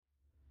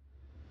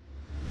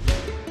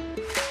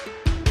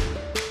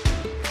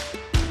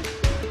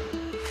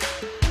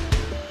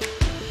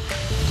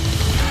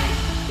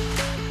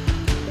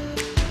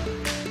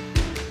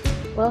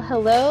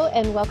Hello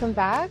and welcome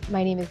back.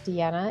 My name is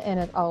Deanna, and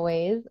as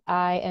always,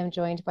 I am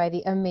joined by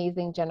the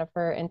amazing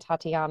Jennifer and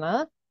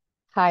Tatiana.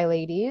 Hi,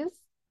 ladies.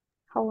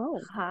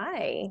 Hello.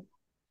 Hi.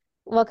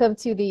 Welcome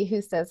to the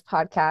Who Says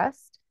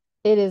podcast.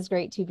 It is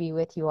great to be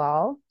with you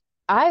all.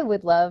 I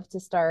would love to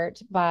start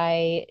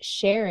by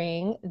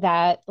sharing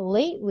that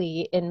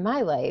lately in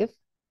my life,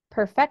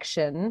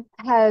 perfection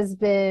has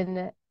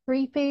been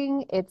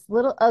creeping its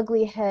little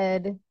ugly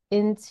head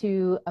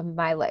into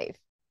my life.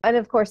 And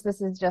of course,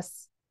 this is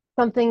just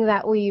something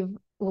that we've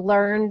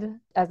learned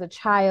as a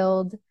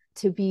child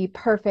to be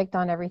perfect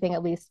on everything.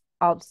 At least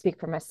I'll speak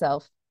for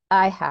myself.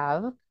 I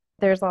have.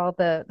 There's all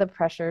the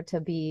pressure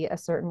to be a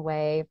certain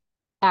way,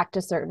 act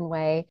a certain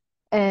way,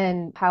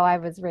 and how I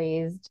was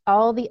raised.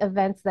 All the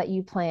events that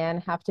you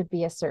plan have to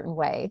be a certain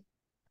way.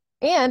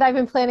 And I've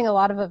been planning a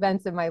lot of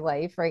events in my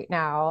life right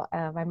now.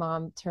 My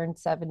mom turned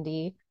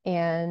 70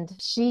 and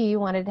she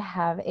wanted to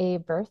have a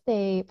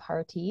birthday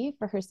party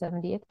for her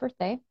 70th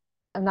birthday.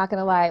 I'm not going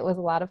to lie, it was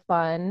a lot of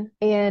fun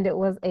and it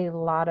was a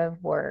lot of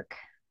work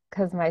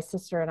because my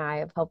sister and I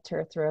have helped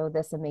her throw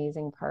this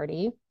amazing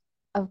party.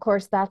 Of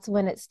course, that's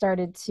when it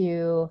started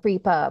to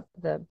creep up,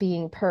 the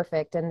being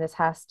perfect, and this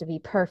has to be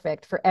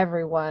perfect for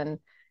everyone.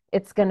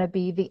 It's going to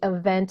be the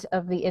event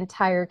of the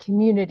entire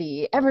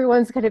community.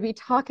 Everyone's going to be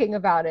talking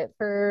about it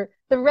for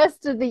the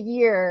rest of the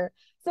year.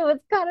 So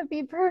it's got to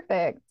be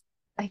perfect.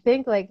 I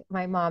think like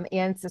my mom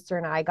and sister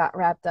and I got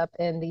wrapped up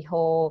in the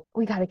whole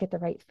we got to get the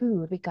right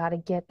food, we got to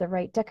get the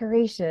right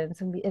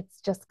decorations, and it's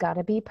just got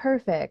to be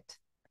perfect.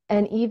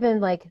 And even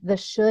like the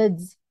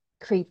shoulds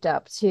creeped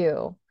up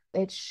too.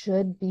 It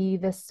should be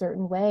this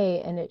certain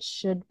way and it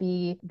should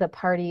be the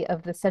party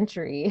of the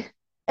century.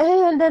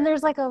 And then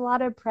there's like a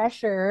lot of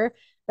pressure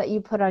that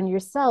you put on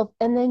yourself.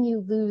 And then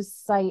you lose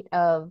sight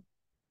of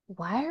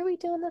why are we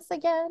doing this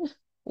again?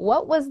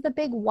 What was the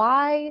big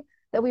why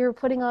that we were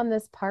putting on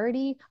this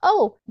party?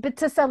 Oh, but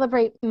to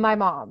celebrate my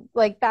mom.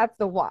 Like that's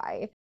the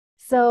why.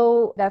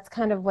 So that's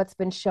kind of what's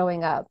been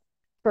showing up.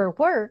 For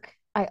work,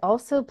 I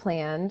also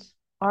planned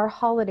our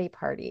holiday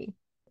party.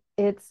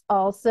 It's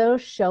also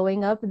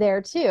showing up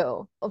there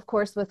too. Of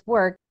course, with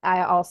work,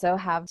 I also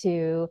have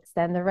to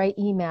send the right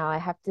email. I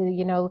have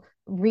to,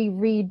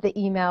 reread the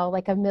email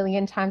like a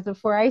million times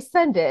before I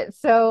send it.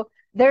 So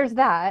there's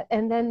that.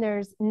 And then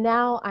there's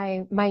now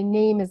my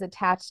name is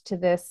attached to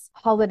this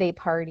holiday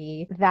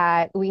party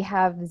that we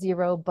have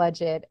zero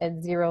budget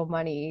and zero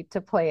money to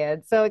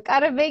plan. So it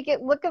gotta make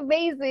it look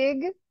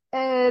amazing.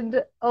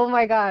 And oh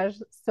my gosh,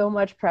 so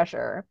much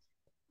pressure.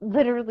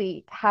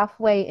 Literally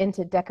halfway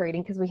into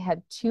decorating because we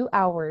had 2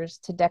 hours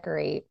to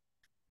decorate.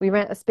 We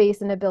rent a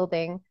space in a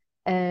building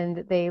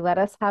and they let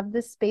us have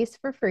this space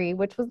for free,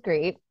 which was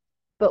great.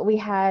 But we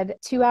had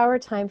 2 hour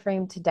time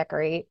frame to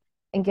decorate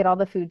and get all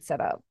the food set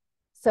up.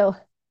 So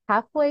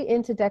halfway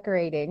into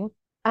decorating,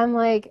 I'm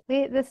like,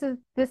 wait, this,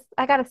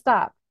 I gotta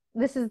stop.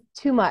 This is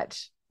too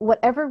much.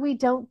 Whatever we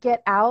don't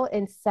get out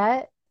and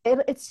set,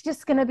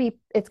 it's gonna be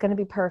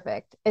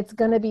perfect. It's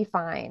gonna be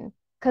fine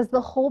because the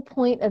whole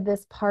point of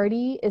this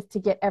party is to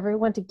get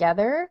everyone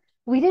together.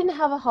 We didn't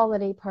have a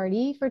holiday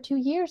party for 2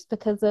 years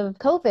because of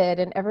COVID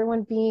and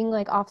everyone being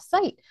like off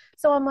site.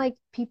 So I'm like,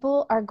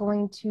 people are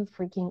going to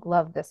freaking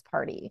love this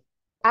party.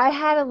 I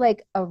had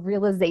a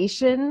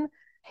realization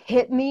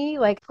hit me,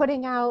 like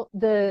putting out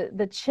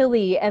the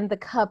chili and the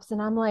cups,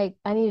 and I'm like,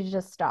 I need to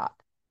just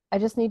stop. I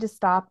just need to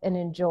stop and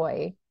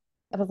enjoy.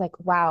 I was like,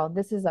 wow,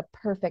 this is a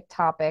perfect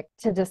topic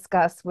to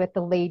discuss with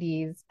the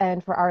ladies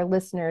and for our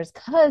listeners.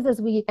 Because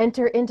as we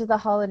enter into the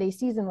holiday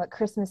season, what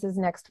Christmas is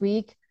next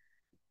week,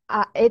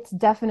 it's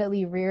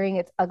definitely rearing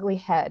its ugly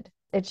head.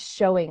 It's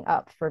showing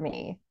up for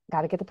me.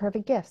 Got to get the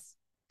perfect gifts.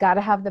 Got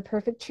to have the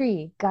perfect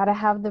tree. Got to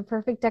have the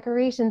perfect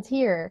decorations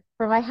here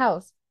for my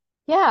house.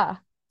 Yeah.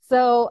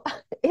 So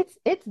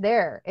it's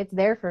there. It's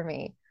there for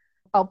me.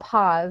 I'll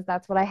pause.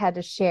 That's what I had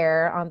to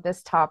share on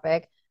this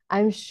topic.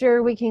 I'm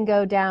sure we can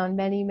go down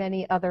many,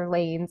 many other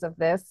lanes of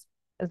this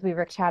as we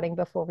were chatting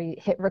before we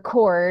hit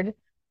record.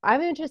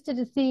 I'm interested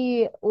to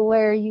see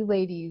where you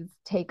ladies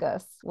take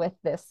us with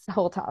this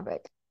whole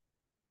topic.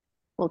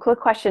 Well,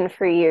 quick question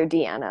for you,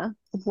 Deanna.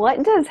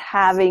 What does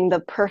having the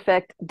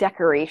perfect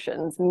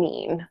decorations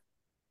mean?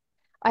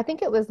 I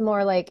think it was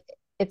more like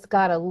it's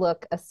got to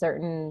look a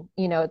certain,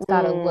 it's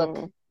got to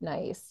look Mm,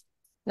 nice.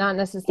 Not yeah.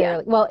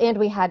 necessarily, well, and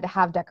we had to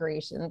have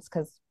decorations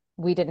because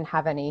we didn't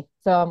have any.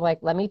 So I'm like,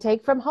 let me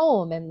take from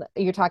home. And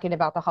you're talking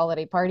about the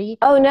holiday party.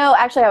 Oh, no,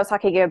 actually, I was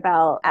talking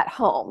about at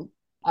home.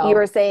 You Oh,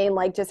 were saying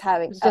like just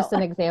having, it's oh, just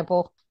an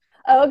example.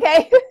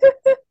 okay.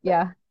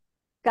 Yeah.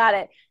 Got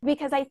it.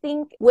 Because I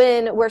think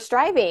when we're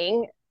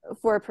striving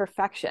for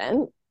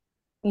perfection,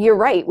 you're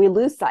right. We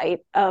lose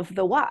sight of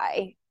the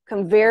why.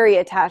 I'm very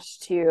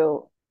attached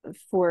to,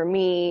 for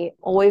me,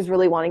 always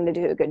really wanting to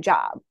do a good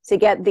job, to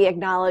get the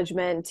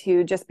acknowledgement,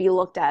 to just be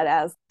looked at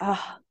as,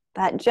 oh,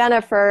 that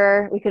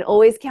Jennifer, we can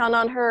always count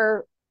on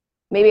her.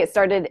 Maybe it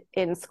started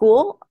in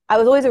school. I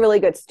was always a really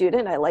good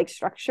student. I like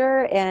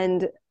structure.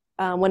 And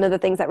one of the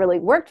things that really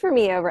worked for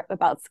me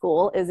about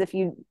school is if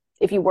you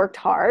worked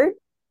hard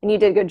and you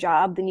did a good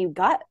job, then you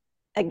got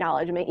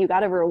acknowledgement, you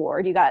got a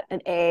reward, you got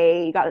an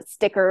A, you got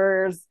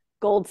stickers,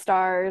 gold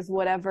stars,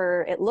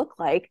 whatever it looked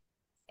like.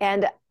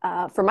 And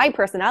for my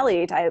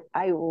personality type,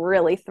 I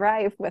really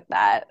thrive with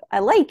that. I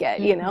like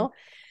it, you Mhm. know?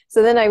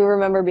 So then I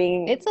remember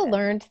being, It's a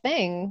learned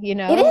thing, it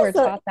we're is,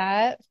 taught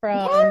that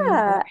from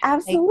yeah, like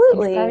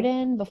absolutely.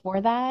 kindergarten before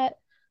that.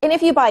 And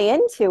if you buy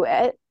into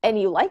it and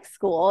you like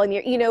school and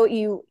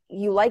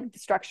you like the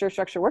structure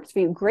works for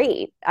you,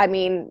 great. I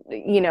mean,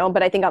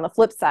 but I think on the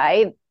flip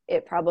side,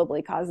 it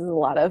probably causes a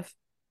lot of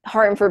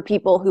harm for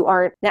people who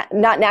aren't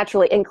not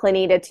naturally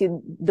inclinated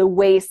to the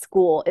way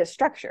school is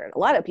structured. A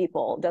lot of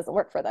people doesn't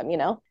work for them.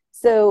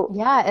 So,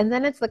 Yeah, and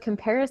then it's the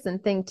comparison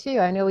thing too.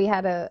 I know we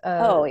had a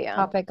oh yeah.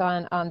 topic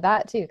on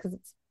that too, because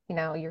it's,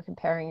 you're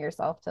comparing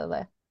yourself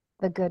to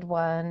the good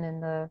one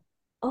and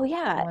Oh the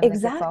yeah, one that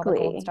gets all the gold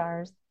exactly.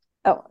 stars.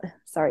 Oh,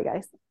 sorry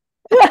guys.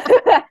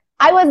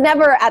 I was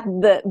never at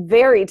the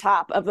very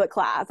top of the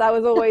class. I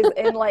was always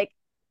in like,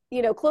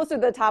 closer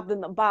to the top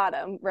than the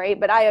bottom, right?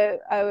 But I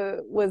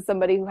was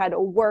somebody who had to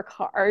work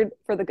hard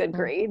for the good Mm.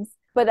 grades.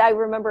 But I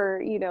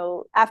remember,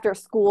 after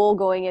school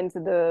going into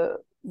the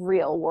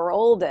real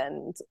world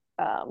and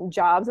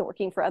jobs and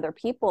working for other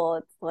people,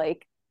 it's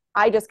like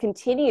I just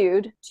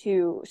continued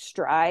to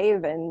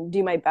strive and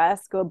do my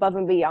best, go above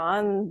and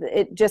beyond.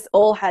 It just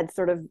all had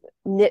sort of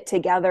knit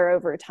together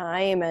over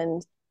time.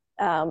 And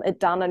it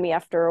dawned on me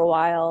after a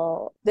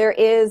while, there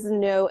is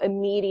no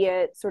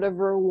immediate sort of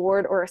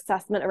reward or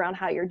assessment around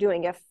how you're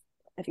doing. If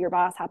your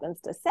boss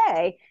happens to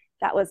say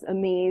that was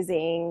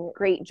amazing,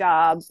 great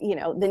job,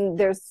 then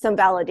there's some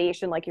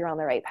validation like you're on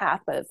the right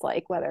path. But it's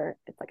like whether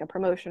it's like a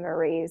promotion or a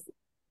raise,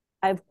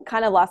 I've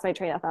kind of lost my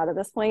train of thought at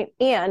this point.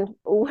 And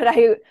what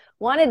I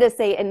wanted to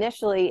say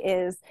initially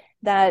is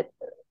that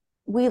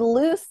we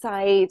lose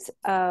sight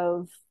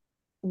of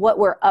what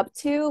we're up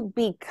to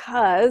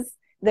because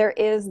there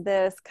is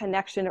this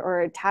connection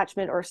or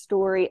attachment or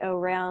story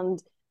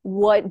around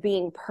what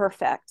being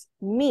perfect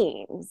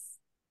means.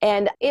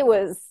 And it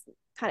was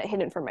kind of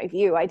hidden from my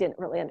view. I didn't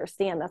really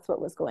understand that's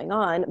what was going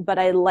on, but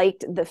I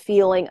liked the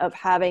feeling of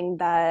having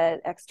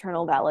that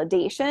external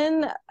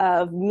validation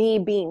of me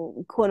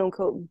being quote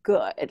unquote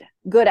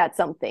good at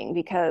something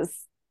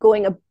because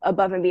going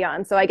above and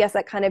beyond. So I guess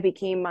that kind of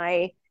became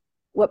my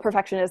what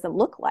perfectionism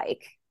looked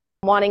like,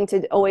 wanting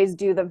to always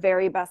do the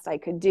very best I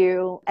could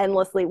do,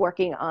 endlessly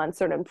working on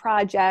certain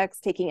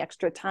projects, taking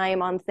extra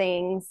time on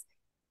things.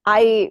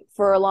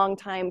 For a long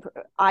time,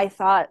 I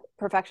thought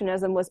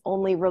perfectionism was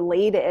only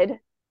related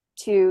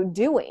to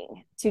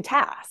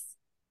tasks.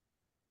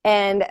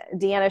 And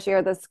Deanna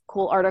shared this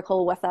cool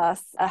article with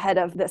us ahead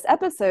of this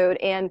episode.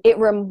 And it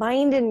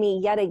reminded me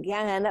yet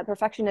again that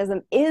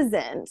perfectionism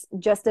isn't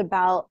just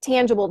about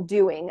tangible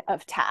doing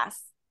of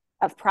tasks,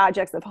 of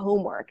projects, of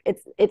homework.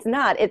 It's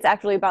not. It's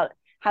actually about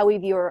how we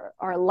view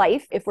our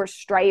life if we're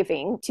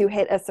striving to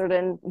hit a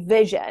certain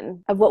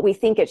vision of what we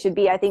think it should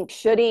be. I think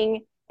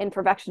shoulding and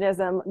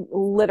perfectionism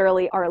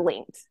literally are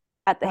linked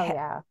at the Oh hip.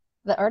 yeah.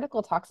 The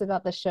article talks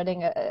about the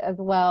shoulding as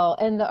well.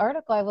 And the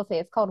article, I will say,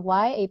 it's called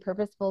Why a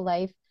Purposeful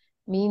Life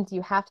Means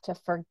You Have to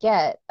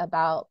Forget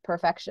About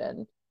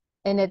Perfection.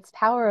 And it's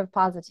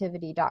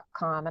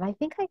powerofpositivity.com. And I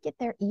think I get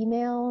their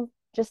email,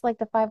 just like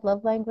the five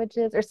love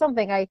languages or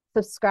something. I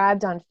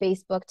subscribed on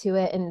Facebook to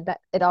it, and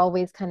that it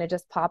always kind of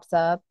just pops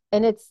up.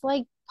 And it's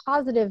like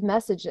positive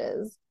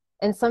messages.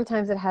 And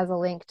sometimes it has a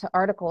link to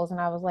articles.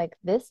 And I was like,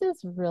 this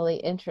is really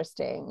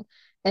interesting.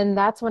 And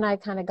that's when I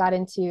kind of got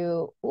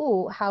into,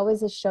 ooh, how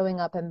is this showing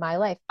up in my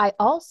life? I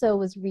also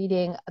was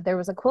reading, there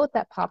was a quote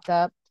that popped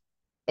up.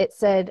 It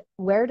said,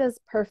 where does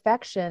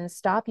perfection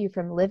stop you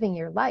from living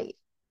your life?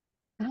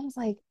 And I was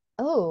like,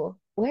 oh,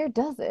 where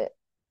does it?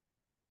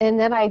 And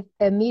then I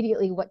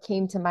immediately, what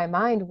came to my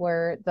mind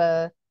were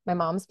my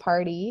mom's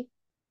party,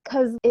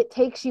 because it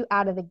takes you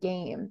out of the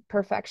game.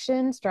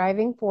 Perfection,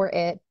 striving for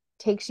it,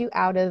 takes you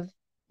out of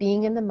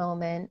being in the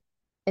moment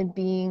and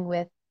being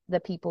with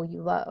the people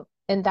you love.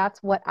 And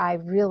that's what I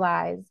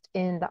realized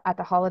at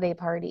the holiday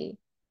party.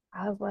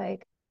 I was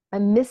like,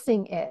 I'm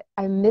missing it.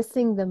 I'm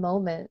missing the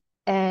moment.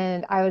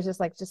 And I was just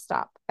like, just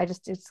stop.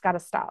 Just got to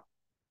stop.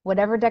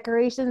 Whatever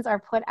decorations are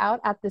put out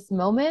at this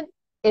moment,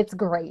 it's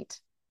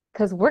great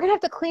because we're gonna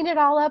have to clean it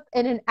all up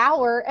in an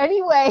hour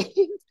anyway.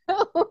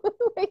 So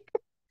like,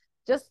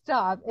 just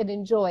stop and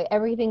enjoy.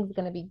 Everything's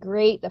gonna be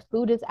great. The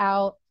food is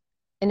out,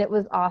 and it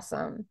was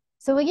awesome.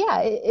 So yeah,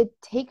 it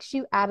takes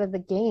you out of the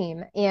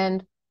game,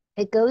 and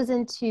it goes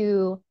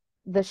into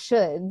the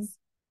shoulds.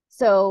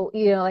 So,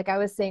 like I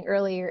was saying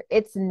earlier,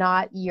 it's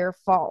not your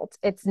fault.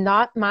 It's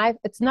not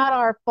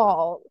our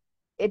fault.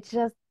 It's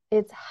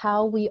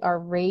how we are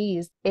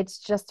raised. It's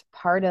just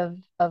part of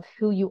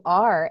who you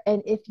are.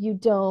 And if you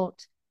don't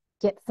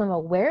get some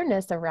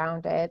awareness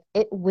around it,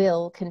 it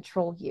will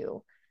control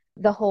you.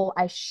 The whole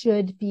I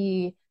should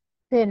be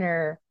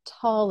thinner,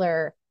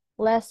 taller,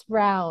 less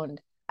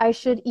round. I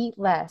should eat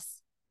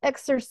less,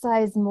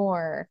 exercise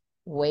more,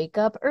 wake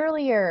up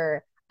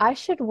earlier. I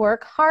should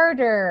work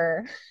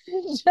harder.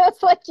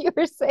 Just like you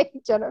were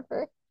saying,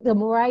 Jennifer. The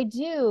more I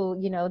do,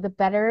 the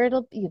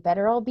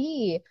better I'll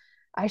be.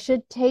 I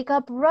should take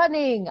up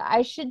running.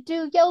 I should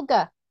do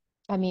yoga.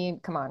 I mean,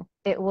 come on,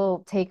 it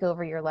will take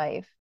over your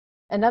life.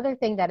 Another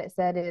thing that it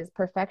said is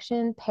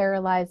perfection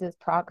paralyzes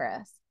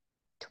progress.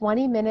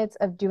 20 minutes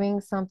of doing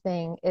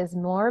something is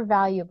more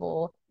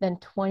valuable than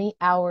 20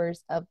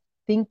 hours of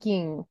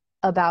thinking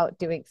about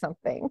doing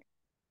something.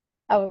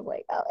 I was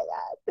like, oh my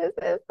God,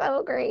 this is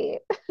so great.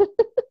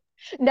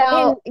 And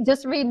Now,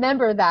 just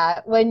remember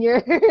that when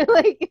you're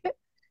like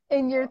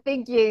in your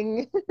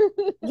thinking.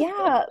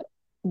 yeah,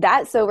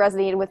 that so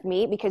resonated with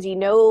me because you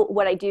know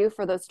what I do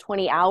for those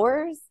 20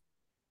 hours?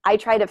 I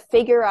try to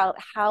figure out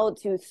how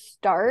to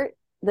start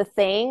the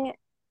thing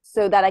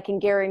so that I can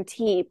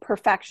guarantee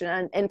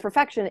perfection. And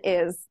perfection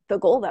is the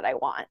goal that I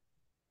want.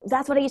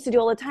 That's what I used to do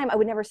all the time. I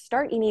would never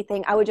start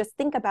anything. I would just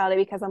think about it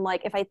because I'm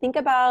like, if I think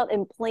about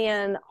and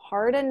plan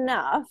hard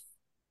enough,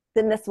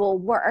 then this will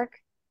work.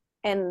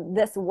 And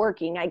this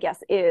working, I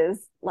guess,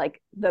 is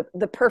like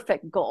the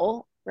perfect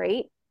goal,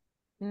 right?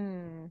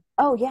 Mm,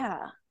 Oh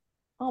yeah.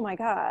 Oh my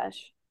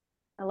gosh.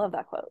 I love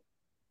that quote.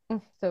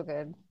 so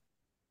good.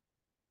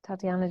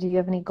 Tatiana, do you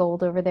have any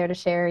gold over there to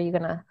share? Are you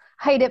gonna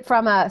hide it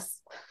from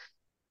us?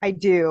 I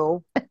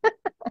do.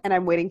 And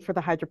I'm waiting for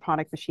the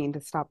hydroponic machine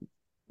to stop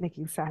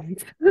making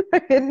sounds. I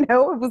didn't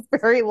know it was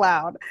very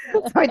loud.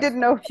 So I didn't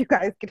know if you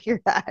guys could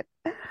hear that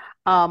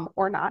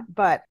or not.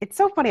 But it's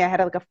so funny. I had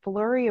like a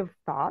flurry of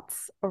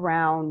thoughts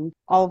around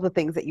all of the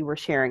things that you were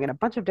sharing, and a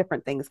bunch of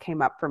different things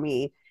came up for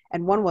me.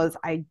 And one was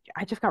I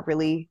just got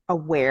really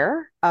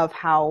aware of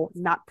how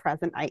not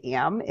present I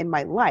am in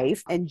my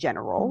life in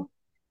general.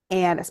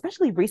 And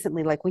especially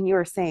recently, like when you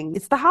were saying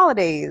it's the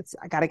holidays,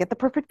 I got to get the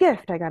perfect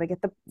gift. I got to get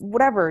the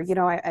whatever,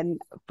 and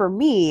for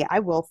me, I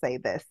will say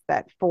this,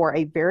 that for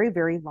a very,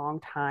 very long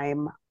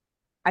time,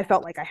 I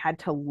felt like I had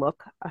to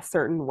look a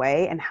certain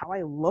way, and how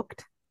I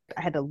looked,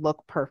 I had to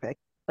look perfect.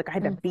 Like I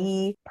had to Mhm.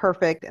 be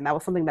perfect. And that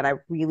was something that I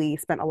really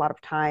spent a lot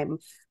of time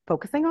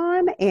focusing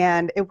on.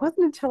 And it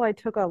wasn't until I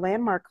took a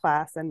landmark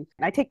class, and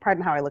I take pride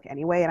in how I look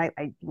anyway. And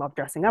I love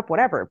dressing up,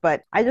 whatever,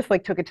 but I just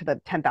like took it to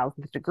the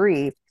 10,000th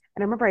degree.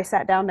 And I remember I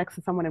sat down next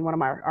to someone in one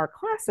of our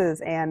classes,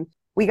 and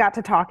we got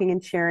to talking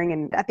and sharing.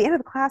 And at the end of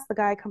the class, the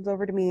guy comes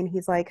over to me and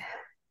he's like,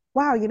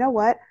 wow, you know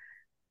what?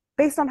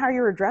 Based on how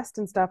you were dressed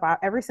and stuff,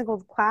 every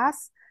single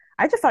class,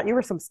 I just thought you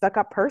were some stuck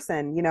up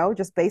person,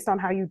 just based on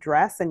how you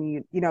dress, and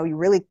you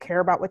really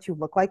care about what you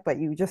look like, but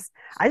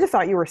I just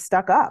thought you were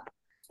stuck up.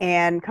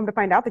 And come to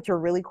find out that you're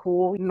a really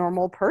cool,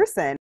 normal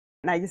person.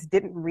 And I just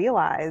didn't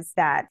realize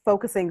that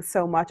focusing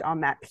so much on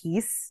that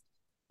piece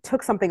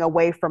took something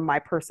away from my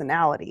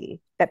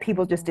personality that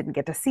people just Mhm. didn't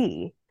get to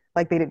see.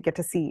 Like they didn't get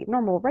to see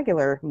normal,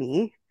 regular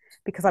me,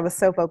 because I was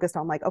so focused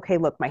on like, okay,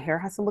 look, my hair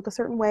has to look a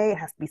certain way. It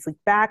has to be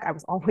sleeked back. I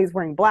was always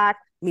wearing black,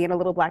 me in a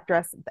little black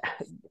dress.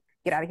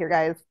 Get out of here,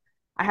 guys.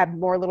 I had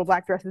more little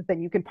black dresses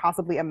than you can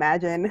possibly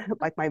imagine.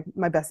 Like my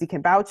bestie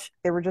can vouch.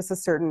 There were just a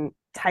certain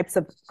types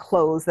of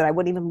clothes that I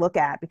wouldn't even look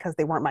at because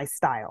they weren't my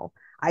style.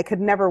 I could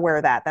never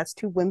wear that. That's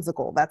too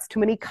whimsical. That's too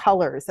many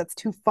colors. That's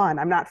too fun.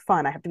 I'm not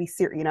fun. I have to be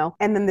serious.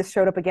 And then this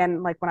showed up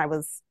again, like when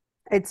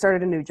I'd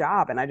started a new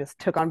job, and I just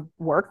took on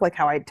work like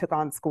how I took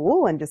on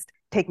school, and just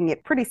taking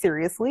it pretty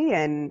seriously.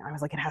 And I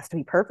was like, it has to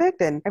be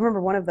perfect. And I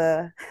remember one of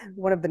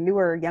the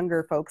newer,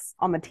 younger folks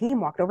on the team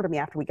walked over to me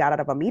after we got out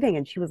of a meeting,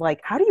 and she was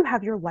like, how do you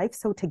have your life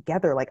so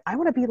together? Like, I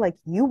want to be like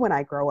you when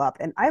I grow up.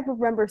 And I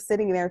remember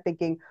sitting there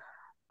thinking,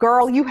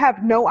 girl, you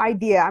have no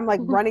idea. I'm like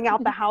running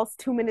out the house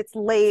 2 minutes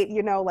late,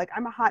 like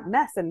I'm a hot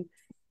mess. And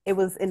it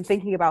was in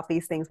thinking about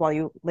these things while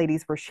you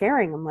ladies were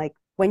sharing. I'm like,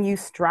 when you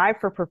strive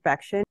for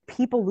perfection,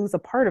 people lose a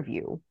part of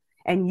you,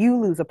 and you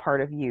lose a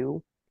part of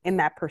you in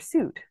that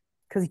pursuit,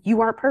 because you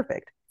aren't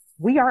perfect.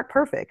 We aren't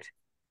perfect.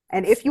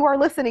 And if you are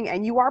listening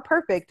and you are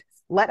perfect,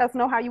 let us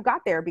know how you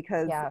got there,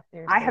 because Yeah,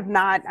 I seriously. have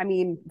not, I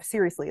mean,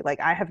 seriously, like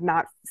I have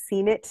not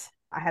seen it.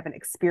 I haven't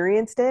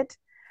experienced it.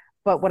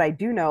 But what I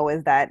do know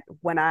is that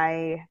when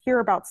I hear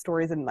about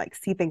stories and like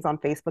see things on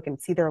Facebook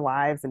and see their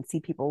lives and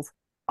see people's,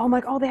 oh, I'm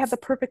like, oh, they have the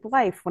perfect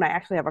life. When I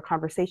actually have a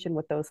conversation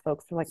with those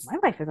folks, they're like, my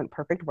life isn't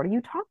perfect. What are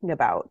you talking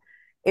about?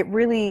 It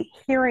really,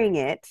 hearing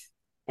it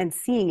and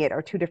seeing it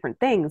are two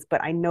different things.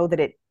 But I know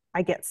that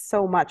I get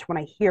so much when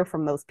I hear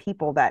from those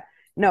people that,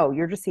 no,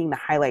 you're just seeing the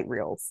highlight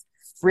reels.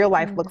 Real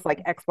life looks like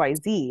Mhm.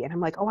 XYZ. And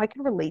I'm like, oh, I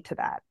can relate to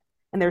that.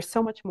 And there's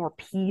so much more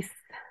peace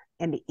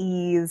and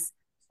ease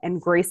and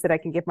grace that I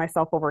can give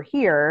myself over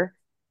here.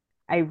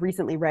 I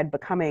recently read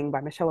Becoming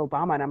by Michelle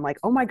Obama, and I'm like,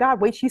 oh my God,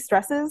 wait, she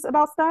stresses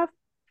about stuff?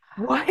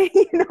 What?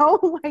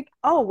 Like,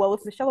 oh, well,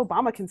 if Michelle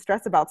Obama can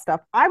stress about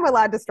stuff, I'm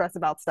allowed to stress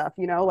about stuff,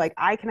 like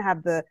I can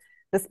have the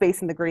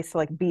space and the grace to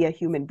like be a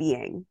human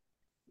being.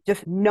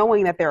 Just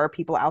knowing that there are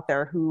people out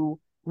there who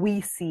we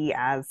see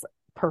as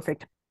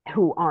perfect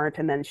who aren't,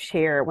 and then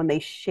when they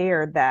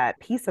share that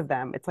piece of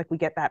them, it's like we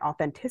get that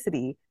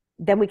authenticity.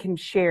 Then we can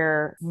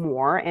share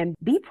more and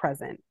be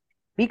present,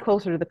 be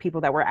closer to the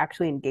people that we're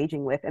actually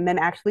engaging with, and then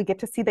actually get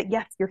to see that,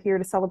 yes, you're here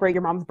to celebrate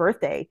your mom's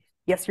birthday.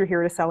 Yes, you're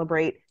here to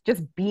celebrate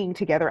just being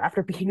together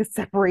after being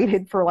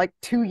separated for like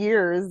 2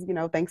 years,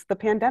 thanks to the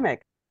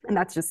pandemic. And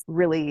that's just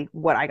really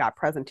what I got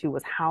present to,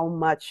 was how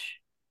much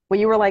when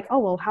you were like, oh,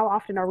 well,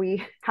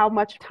 how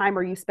much time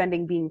are you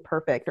spending being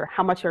perfect? Or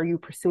how much are you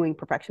pursuing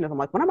perfectionism?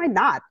 Like, when am I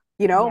not?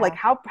 Like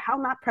Yeah. how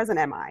not present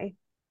am I?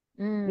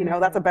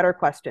 That's a Mm, better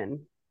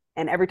question.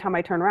 And every time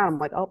I turn around, I'm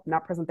like, oh,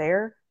 not present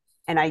there.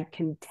 And I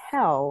can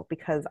tell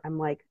because I'm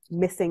like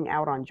missing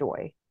out on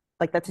joy.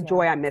 Like that's yeah.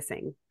 joy I'm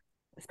missing,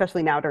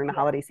 especially now during the Yeah.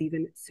 holiday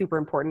season. Super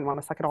important.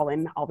 Want to suck it all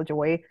in, all the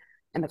joy.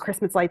 And the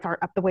Christmas lights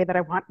aren't up the way that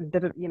I want.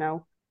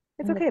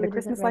 It's And the okay. The food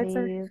isn't Christmas lights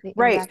are ready the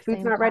right. exact Food's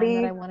same not time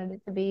that I ready. wanted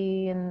it to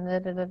be,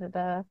 and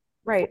da.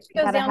 Right. It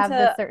goes Got to down have the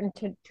to certain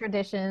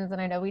traditions,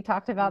 and I know we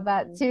talked about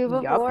that Mhm. too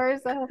Yup. before.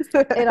 So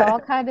it all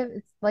kind of,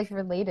 it's like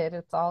related.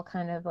 It's all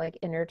kind of like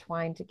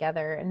intertwined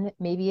together. And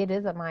maybe it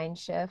is a mind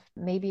shift.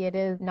 Maybe it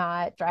is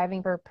not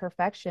striving for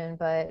perfection,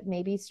 but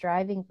maybe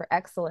striving for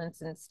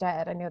excellence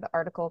instead. I know the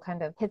article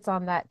kind of hits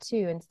on that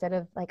too. Instead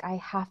of like, I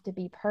have to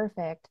be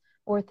perfect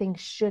or things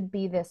should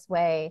be this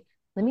way,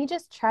 let me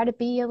just try to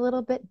be a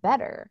little bit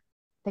better.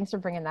 Thanks for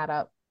bringing that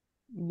up.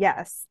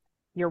 Yes,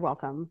 you're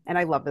welcome. And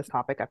I love this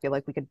topic. I feel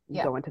like we could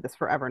Yeah. go into this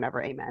forever and ever.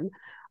 Amen.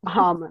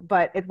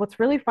 But what's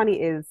really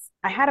funny is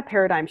I had a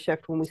paradigm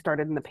shift when we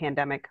started in the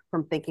pandemic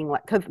from thinking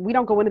like, because we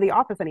don't go into the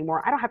office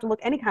anymore. I don't have to look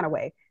any kind of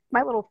way.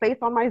 My little face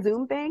on my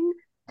Zoom thing,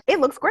 it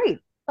looks great.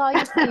 All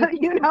you see.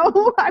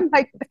 I'm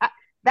like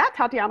that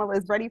Tatiana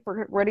is ready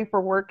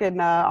for work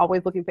and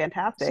always looking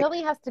fantastic.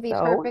 Shelby has to be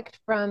So perfect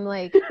from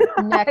like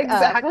neck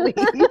up. exactly.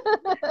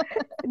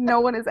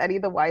 No one is any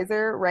the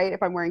wiser, right?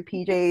 If I'm wearing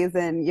PJs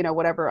and,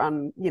 whatever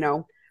on,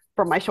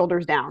 from my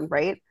shoulders down,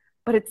 right?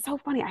 But it's so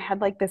funny. I had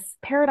like this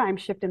paradigm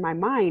shift in my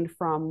mind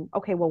from,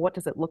 okay, well, what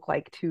does it look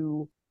like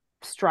to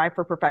strive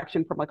for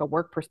perfection from like a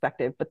work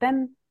perspective? But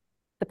then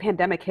the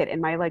pandemic hit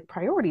and my like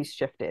priorities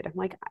shifted. I'm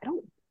like,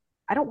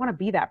 I don't want to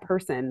be that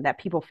person that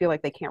people feel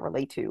like they can't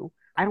relate to.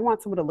 I don't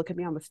want someone to look at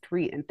me on the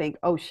street and think,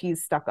 oh,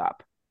 she's stuck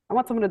up. I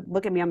want someone to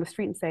look at me on the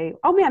street and say,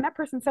 oh man, that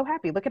person's so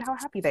happy. Look at how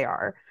happy they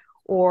are.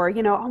 Or,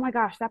 oh my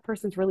gosh, that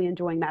person's really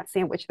enjoying that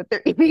sandwich that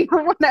they're eating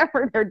or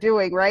whatever they're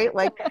doing, right?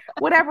 Like,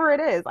 whatever it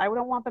is, I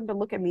don't want them to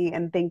look at me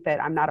and think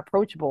that I'm not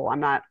approachable. I'm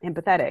not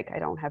empathetic. I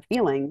don't have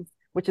feelings,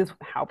 which is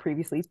how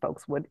previously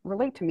folks would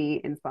relate to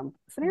me in some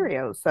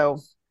scenarios. So,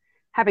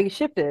 having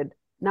shifted,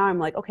 now I'm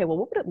like, okay, well,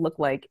 what would it look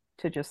like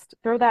to just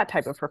throw that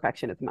type of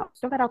perfectionism out,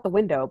 throw that out the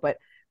window? But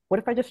what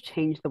if I just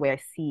change the way I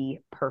see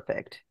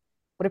perfect?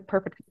 What if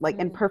perfect, like,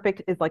 and Mm.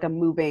 perfect is like a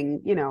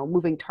moving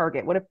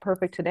target? What if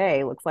perfect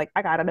today looks like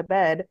I got out of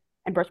bed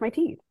and brushed my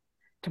teeth?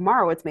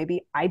 Tomorrow it's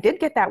maybe I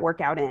did get that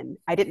workout in.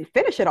 I didn't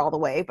finish it all the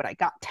way, but I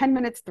got 10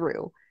 minutes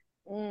through.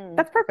 Mm,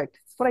 That's perfect.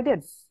 That's what I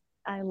did.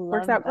 I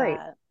Works love out great.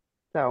 that.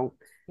 So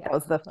that Yeah,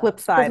 was the love. flip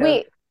Because side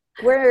of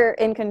we're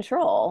in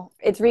control.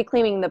 It's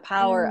reclaiming the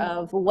power Mm.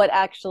 of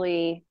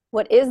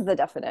what is the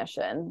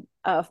definition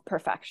of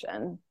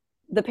perfection.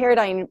 The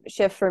paradigm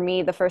shift for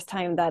me, the first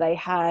time that I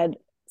had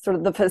sort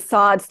of the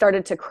facade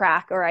started to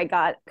crack or I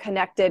got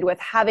connected with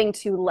having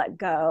to let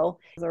go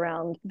was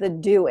around the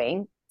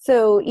doing.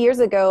 So years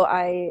ago,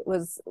 I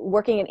was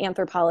working in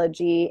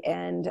anthropology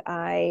and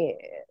I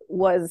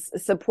was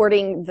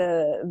supporting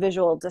the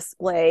visual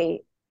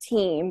display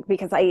team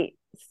because I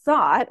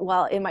thought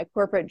while in my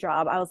corporate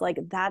job, I was like,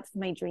 that's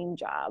my dream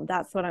job.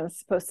 That's what I'm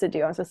supposed to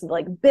do. I'm supposed to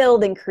like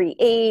build and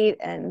create.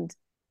 And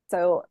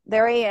so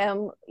there I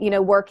am,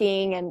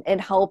 working and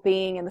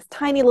helping in this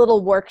tiny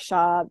little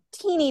workshop,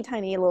 teeny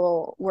tiny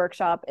little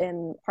workshop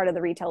in part of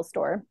the retail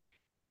store.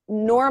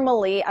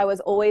 Normally, I was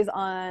always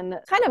on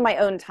kind of my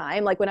own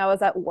time. Like when I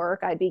was at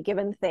work, I'd be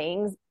given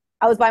things.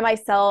 I was by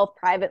myself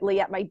privately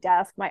at my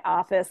desk, my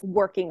office,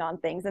 working on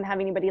things and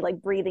having anybody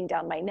like breathing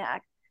down my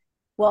neck.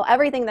 Well,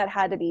 everything that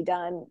had to be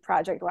done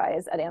project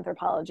wise at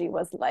anthropology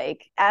was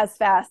like as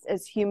fast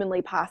as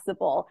humanly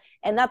possible.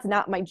 And that's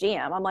not my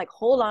jam. I'm like,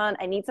 hold on,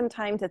 I need some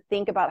time to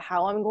think about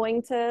how I'm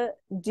going to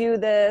do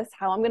this,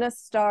 how I'm going to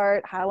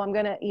start, how I'm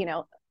going to,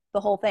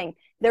 the whole thing.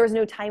 There was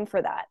no time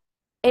for that.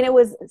 And it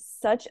was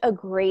such a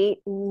great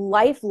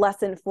life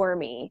lesson for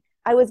me.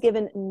 I was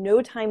given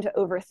no time to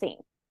overthink.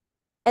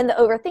 And the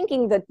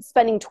overthinking, the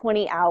spending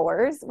 20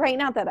 hours, right?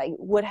 Not that I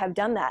would have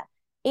done that.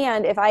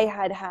 And if I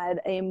had had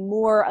a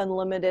more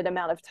unlimited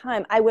amount of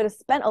time, I would have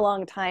spent a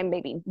long time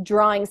maybe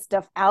drawing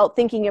stuff out,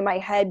 thinking in my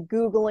head,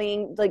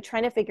 Googling, like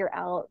trying to figure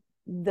out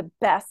the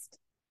best,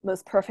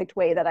 most perfect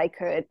way that I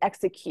could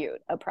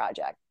execute a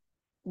project.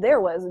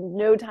 There was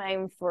no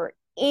time for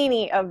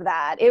any of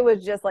that. It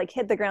was just like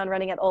hit the ground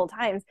running at all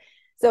times.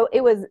 So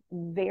it was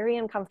very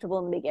uncomfortable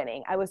in the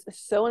beginning. I was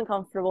so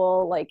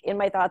uncomfortable, like in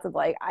my thoughts of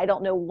like, I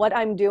don't know what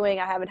I'm doing.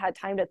 I haven't had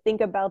time to think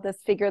about this,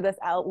 figure this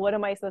out. What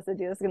am I supposed to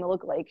do? This is going to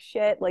look like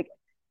shit, like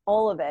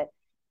all of it.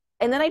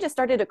 And then I just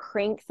started to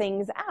crank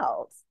things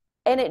out.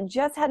 And it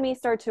just had me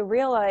start to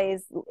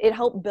realize it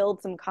helped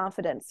build some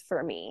confidence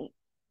for me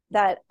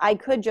that I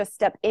could just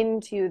step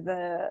into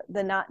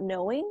the not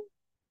knowing,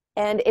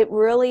 and it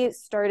really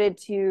started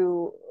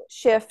to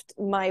shift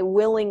my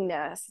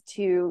willingness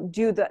to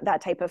do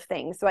that type of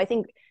thing. So I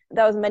think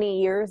that was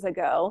many years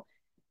ago.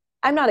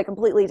 I'm not a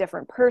completely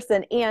different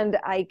person. And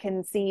I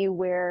can see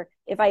where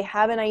if I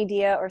have an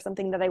idea or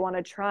something that I want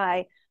to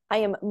try, I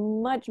am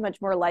much,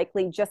 much more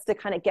likely just to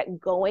kind of get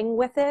going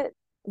with it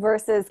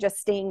versus just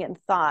staying in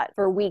thought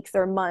for weeks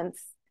or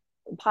months.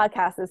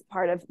 Podcast is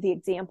part of the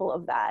example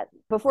of that.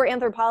 Before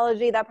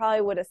Anthropology, that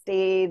probably would have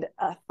stayed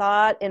a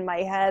thought in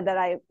my head that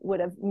I would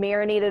have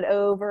marinated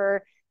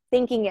over,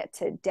 thinking it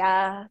to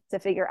death to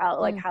figure out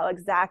like how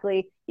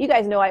exactly, you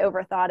guys know I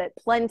overthought it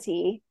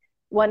plenty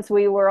once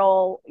we were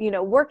all,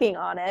 working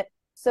on it.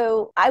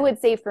 So I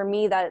would say for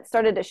me that it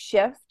started to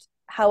shift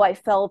how I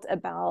felt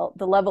about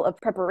the level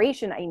of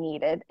preparation I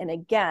needed. And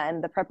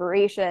again, the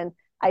preparation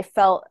I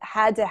felt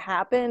had to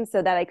happen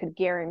so that I could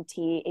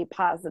guarantee a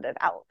positive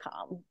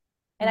outcome.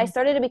 And I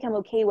started to become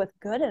okay with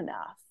good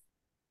enough,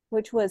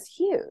 which was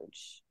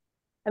huge.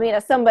 I mean,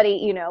 as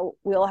somebody,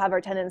 we all have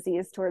our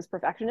tendencies towards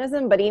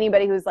perfectionism, but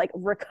anybody who's like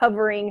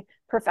recovering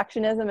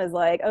perfectionism is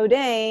like, oh,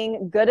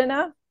 dang, good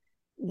enough.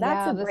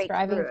 That's a the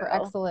striving for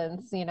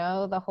excellence,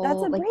 the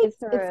whole like it's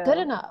good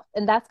enough.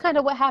 And that's kind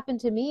of what happened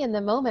to me in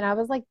the moment. I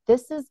was like,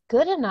 this is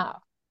good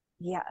enough.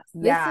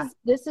 Yes.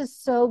 This is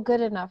so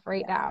good enough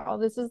right now.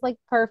 This is like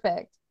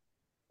perfect.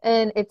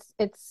 And it's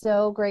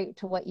so great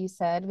to what you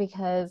said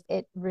because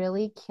it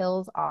really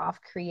kills off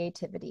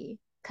creativity.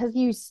 Because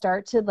you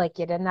start to like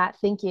get in that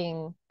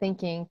thinking,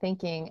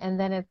 and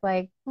then it's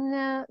like,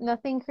 no,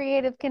 nothing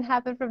creative can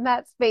happen from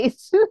that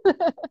space.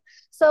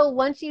 So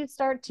once you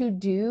start to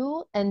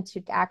do and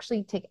to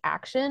actually take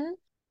action,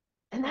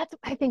 and that's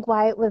I think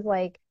why it was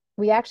like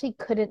we actually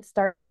couldn't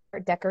start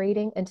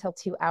decorating until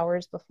 2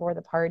 hours before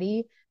the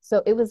party.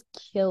 So it was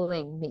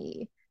killing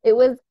me. It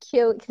was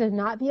cute to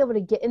not be able to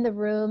get in the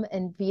room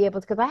and be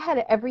able to, because I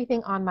had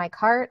everything on my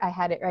cart. I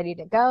had it ready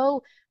to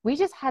go. We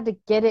just had to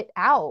get it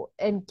out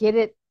and get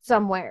it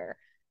somewhere.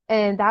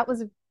 And it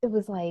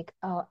was like,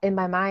 oh, in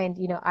my mind,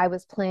 I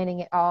was planning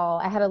it all.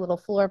 I had a little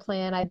floor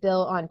plan I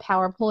built on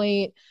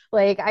PowerPoint.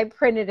 Like I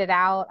printed it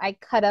out. I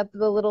cut up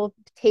the little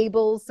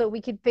tables so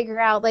we could figure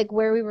out like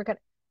where we were going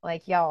to,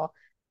 like, y'all,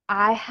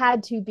 I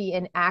had to be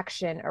in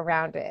action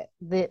around it.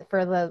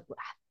 For the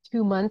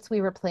 2 months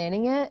we were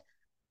planning it,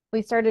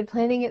 we started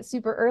planning it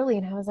super early.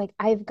 And I was like,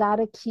 I've got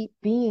to keep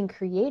being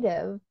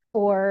creative,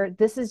 or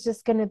this is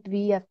just going to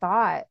be a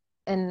thought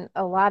and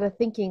a lot of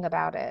thinking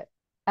about it.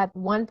 At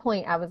one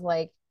point, I was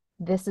like,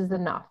 this is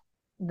enough.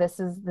 This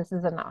is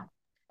enough.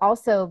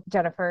 Also,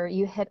 Jennifer,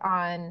 you hit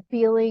on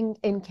feeling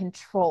in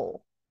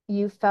control.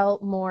 You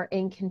felt more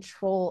in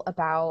control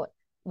about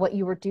what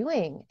you were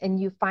doing, and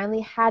you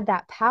finally had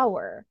that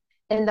power.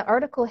 And the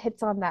article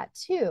hits on that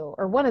too,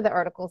 or one of the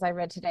articles I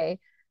read today.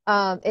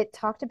 It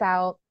talked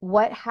about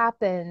what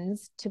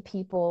happens to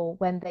people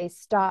when they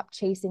stop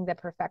chasing the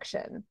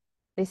perfection.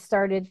 They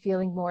started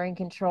feeling more in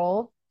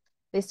control.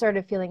 They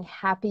started feeling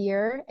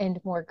happier and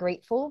more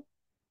grateful.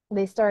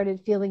 They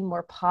started feeling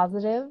more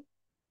positive.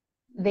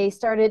 They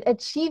started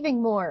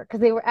achieving more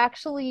because they were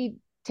actually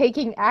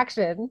taking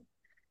action,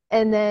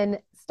 and then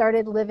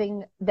started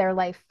living their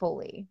life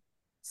fully.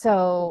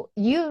 So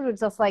you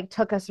just like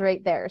took us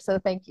right there. So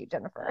thank you,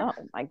 Jennifer. Oh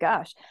my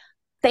gosh.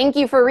 Thank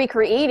you for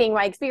recreating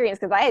my experience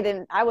because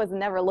I was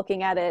never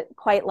looking at it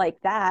quite like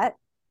that.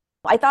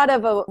 I thought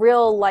of a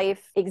real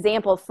life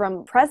example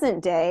from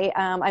present day.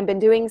 I've been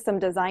doing some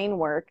design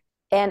work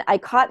and I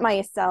caught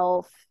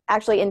myself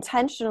actually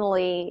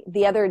intentionally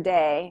the other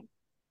day.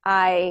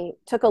 I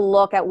took a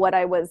look at what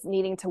I was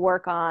needing to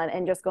work on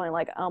and just going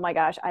like, oh my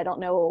gosh, I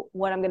don't know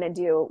what I'm going to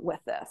do with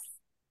this,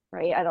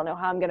 right? I don't know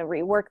how I'm going to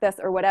rework this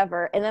or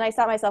whatever. And then I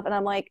stopped myself and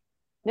I'm like,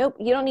 nope,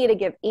 you don't need to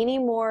give any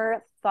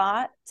more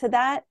thought to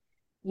that.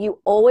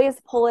 You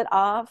always pull it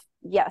off.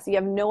 Yes, you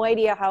have no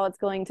idea how it's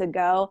going to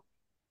go.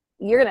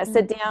 You're going to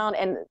sit down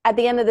and at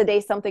the end of the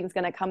day, something's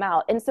going to come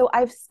out. And so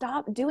I've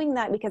stopped doing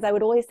that because I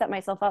would always set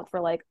myself up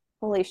for like,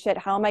 holy shit,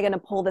 how am I going to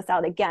pull this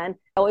out again?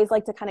 I always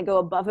like to kind of go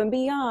above and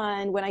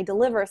beyond when I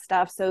deliver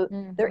stuff. So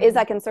there is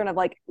that concern of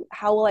like,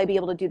 how will I be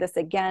able to do this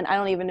again? I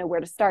don't even know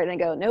where to start. And I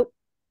go, nope,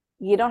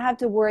 you don't have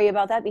to worry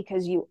about that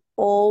because you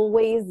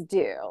always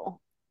do.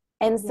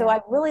 And so I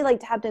really like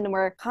tapped into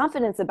more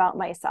confidence about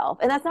myself.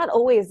 And that's not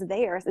always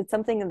there. It's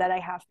something that I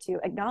have to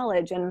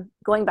acknowledge. And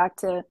going back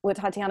to what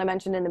Tatiana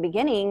mentioned in the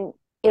beginning,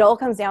 it all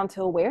comes down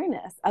to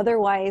awareness.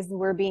 Otherwise,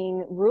 we're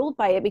being ruled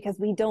by it because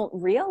we don't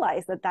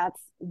realize that that's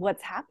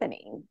what's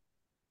happening.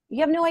 You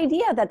have no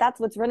idea that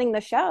that's what's running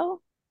the show.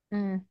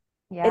 Yeah.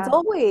 It's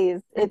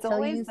always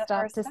you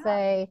stop to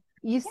say,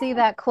 you see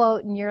that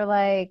quote and you're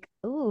like,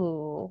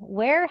 ooh,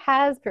 where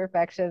has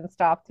perfection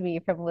stopped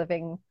me from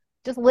living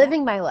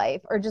my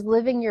life or just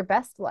living your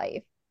best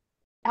life?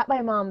 At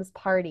my mom's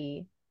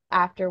party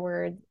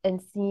afterwards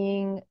and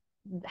seeing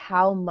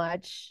how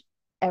much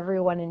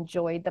everyone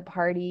enjoyed the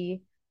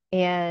party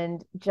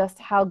and just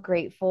how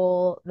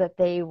grateful that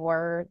they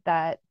were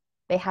that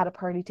they had a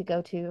party to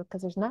go to,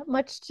 because there's not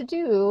much to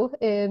do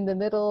in the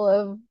middle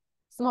of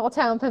small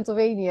town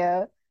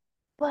Pennsylvania.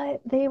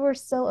 But they were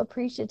so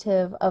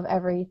appreciative of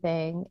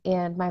everything.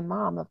 And my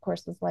mom, of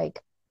course, was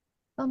like,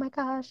 oh my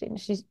gosh. And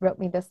she wrote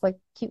me this like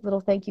cute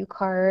little thank you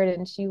card.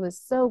 And she was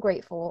so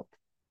grateful.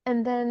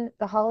 And then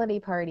the holiday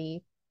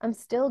party, I'm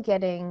still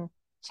getting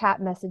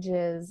chat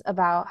messages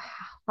about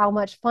how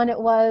much fun it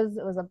was.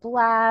 It was a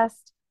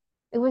blast.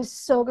 It was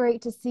so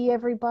great to see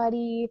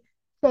everybody.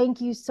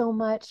 Thank you so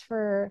much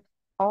for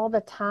all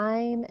the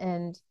time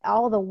and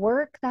all the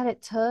work that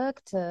it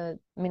took to,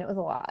 I mean, it was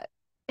a lot.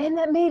 And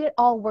that made it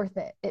all worth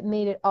it. It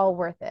made it all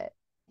worth it.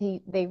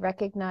 They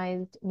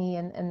recognized me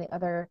and the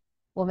other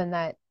woman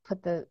that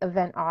put the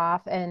event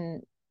off,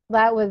 and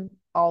that was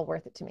all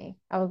worth it to me.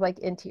 I was like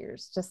in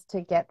tears just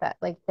to get that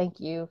like thank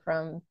you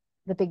from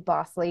the big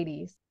boss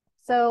ladies.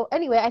 So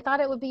anyway, I thought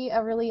it would be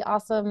a really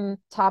awesome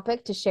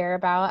topic to share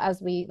about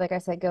as we, like I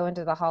said, go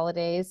into the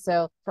holidays.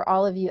 So for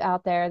all of you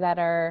out there that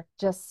are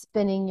just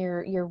spinning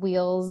your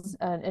wheels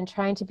and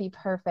trying to be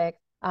perfect,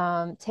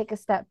 take a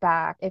step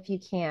back if you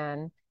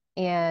can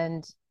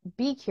and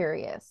be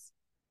curious.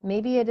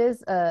 Maybe it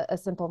is a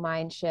simple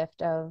mind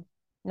shift of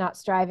not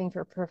striving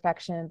for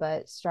perfection,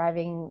 but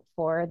striving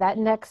for that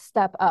next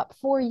step up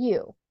for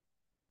you.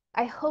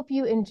 I hope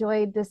you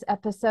enjoyed this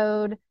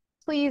episode.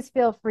 Please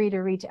feel free to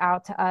reach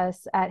out to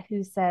us at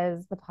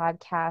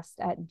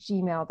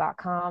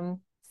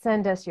whosaysthepodcast@gmail.com.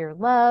 Send us your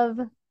love.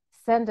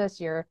 Send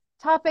us your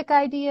topic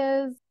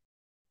ideas.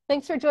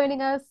 Thanks for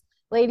joining us.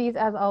 Ladies,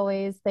 as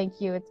always, thank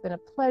you. It's been a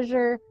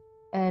pleasure,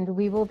 and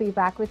we will be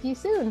back with you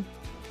soon.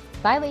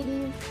 Bye,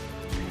 ladies.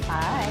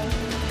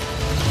 Bye.